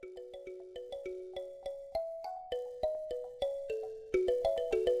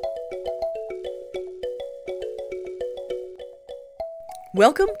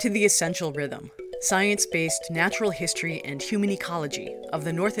Welcome to The Essential Rhythm, science-based natural history and human ecology of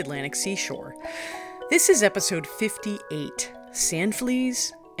the North Atlantic seashore. This is episode 58, Sand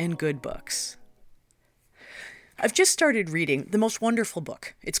Fleas and Good Books. I've just started reading the most wonderful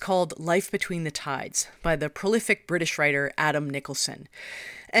book. It's called Life Between the Tides by the prolific British writer Adam Nicholson.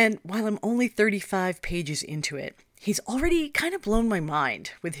 And while I'm only 35 pages into it, he's already kind of blown my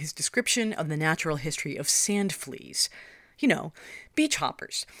mind with his description of the natural history of sand fleas. You know, beach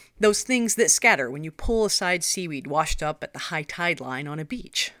hoppers, those things that scatter when you pull aside seaweed washed up at the high tide line on a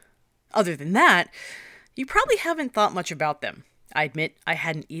beach. Other than that, you probably haven't thought much about them. I admit I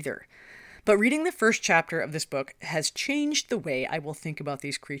hadn't either. But reading the first chapter of this book has changed the way I will think about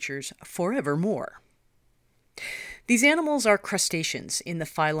these creatures forevermore. These animals are crustaceans in the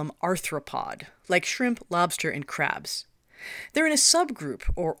phylum Arthropod, like shrimp, lobster, and crabs. They're in a subgroup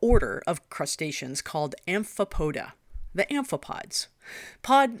or order of crustaceans called Amphipoda, the amphipods.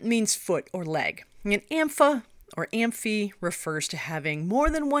 Pod means foot or leg, and ampha or amphi refers to having more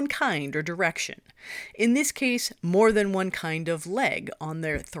than one kind or direction. In this case, more than one kind of leg on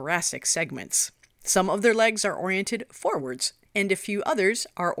their thoracic segments. Some of their legs are oriented forwards, and a few others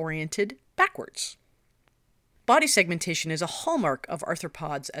are oriented backwards. Body segmentation is a hallmark of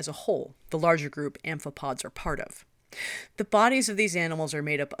arthropods as a whole, the larger group amphipods are part of. The bodies of these animals are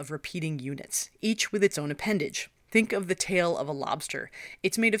made up of repeating units, each with its own appendage. Think of the tail of a lobster.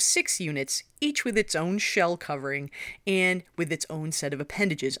 It's made of 6 units, each with its own shell covering and with its own set of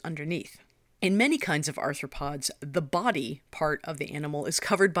appendages underneath. In many kinds of arthropods, the body part of the animal is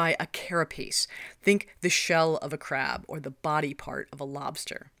covered by a carapace. Think the shell of a crab or the body part of a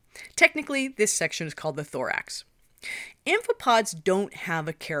lobster. Technically, this section is called the thorax. Amphipods don't have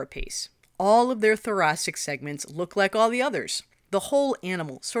a carapace. All of their thoracic segments look like all the others. The whole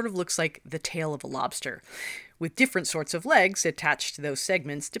animal sort of looks like the tail of a lobster, with different sorts of legs attached to those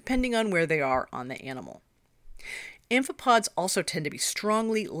segments depending on where they are on the animal. Amphipods also tend to be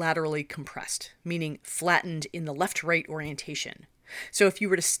strongly laterally compressed, meaning flattened in the left-right orientation. So if you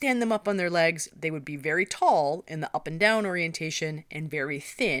were to stand them up on their legs, they would be very tall in the up and down orientation and very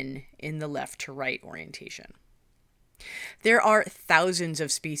thin in the left to right orientation. There are thousands of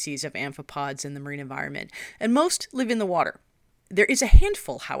species of amphipods in the marine environment, and most live in the water. There is a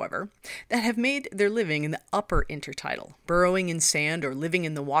handful, however, that have made their living in the upper intertidal, burrowing in sand or living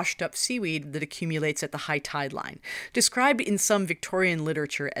in the washed-up seaweed that accumulates at the high tide line, described in some Victorian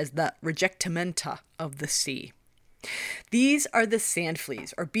literature as the rejectamenta of the sea. These are the sand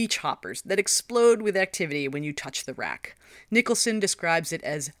fleas, or beach hoppers, that explode with activity when you touch the rack. Nicholson describes it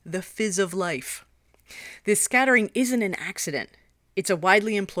as the fizz of life. This scattering isn't an accident. It's a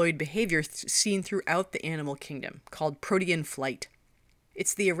widely employed behavior seen throughout the animal kingdom, called protean flight.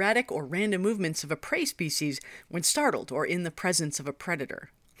 It's the erratic or random movements of a prey species when startled or in the presence of a predator.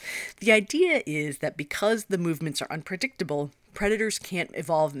 The idea is that because the movements are unpredictable, predators can't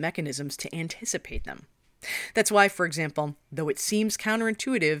evolve mechanisms to anticipate them. That's why, for example, though it seems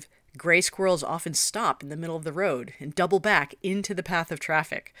counterintuitive, gray squirrels often stop in the middle of the road and double back into the path of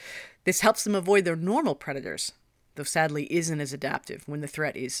traffic. This helps them avoid their normal predators, though sadly isn't as adaptive when the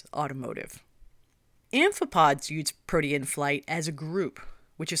threat is automotive. Amphipods use protean flight as a group,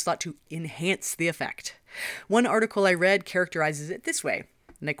 which is thought to enhance the effect. One article I read characterizes it this way,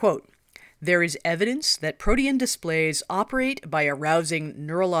 and I quote, "There is evidence that protean displays operate by arousing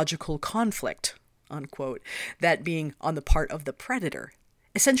neurological conflict," unquote, that being on the part of the predator,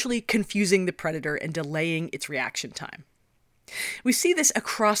 essentially confusing the predator and delaying its reaction time. We see this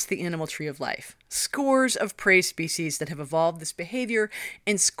across the animal tree of life. Scores of prey species that have evolved this behavior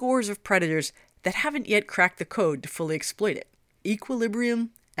and scores of predators that haven't yet cracked the code to fully exploit it.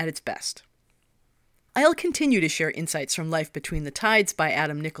 Equilibrium at its best. I'll continue to share insights from Life Between the Tides by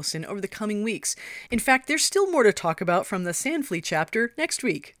Adam Nicholson over the coming weeks. In fact, there's still more to talk about from the Sand Flea chapter next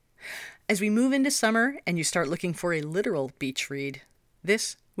week. As we move into summer and you start looking for a literal beach read,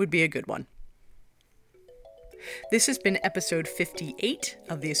 this would be a good one. This has been episode 58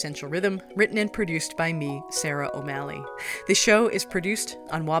 of The Essential Rhythm, written and produced by me, Sarah O'Malley. The show is produced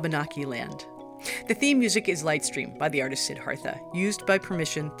on Wabanaki land. The theme music is Lightstream by the artist Siddhartha, used by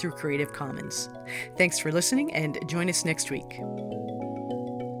permission through Creative Commons. Thanks for listening and join us next week.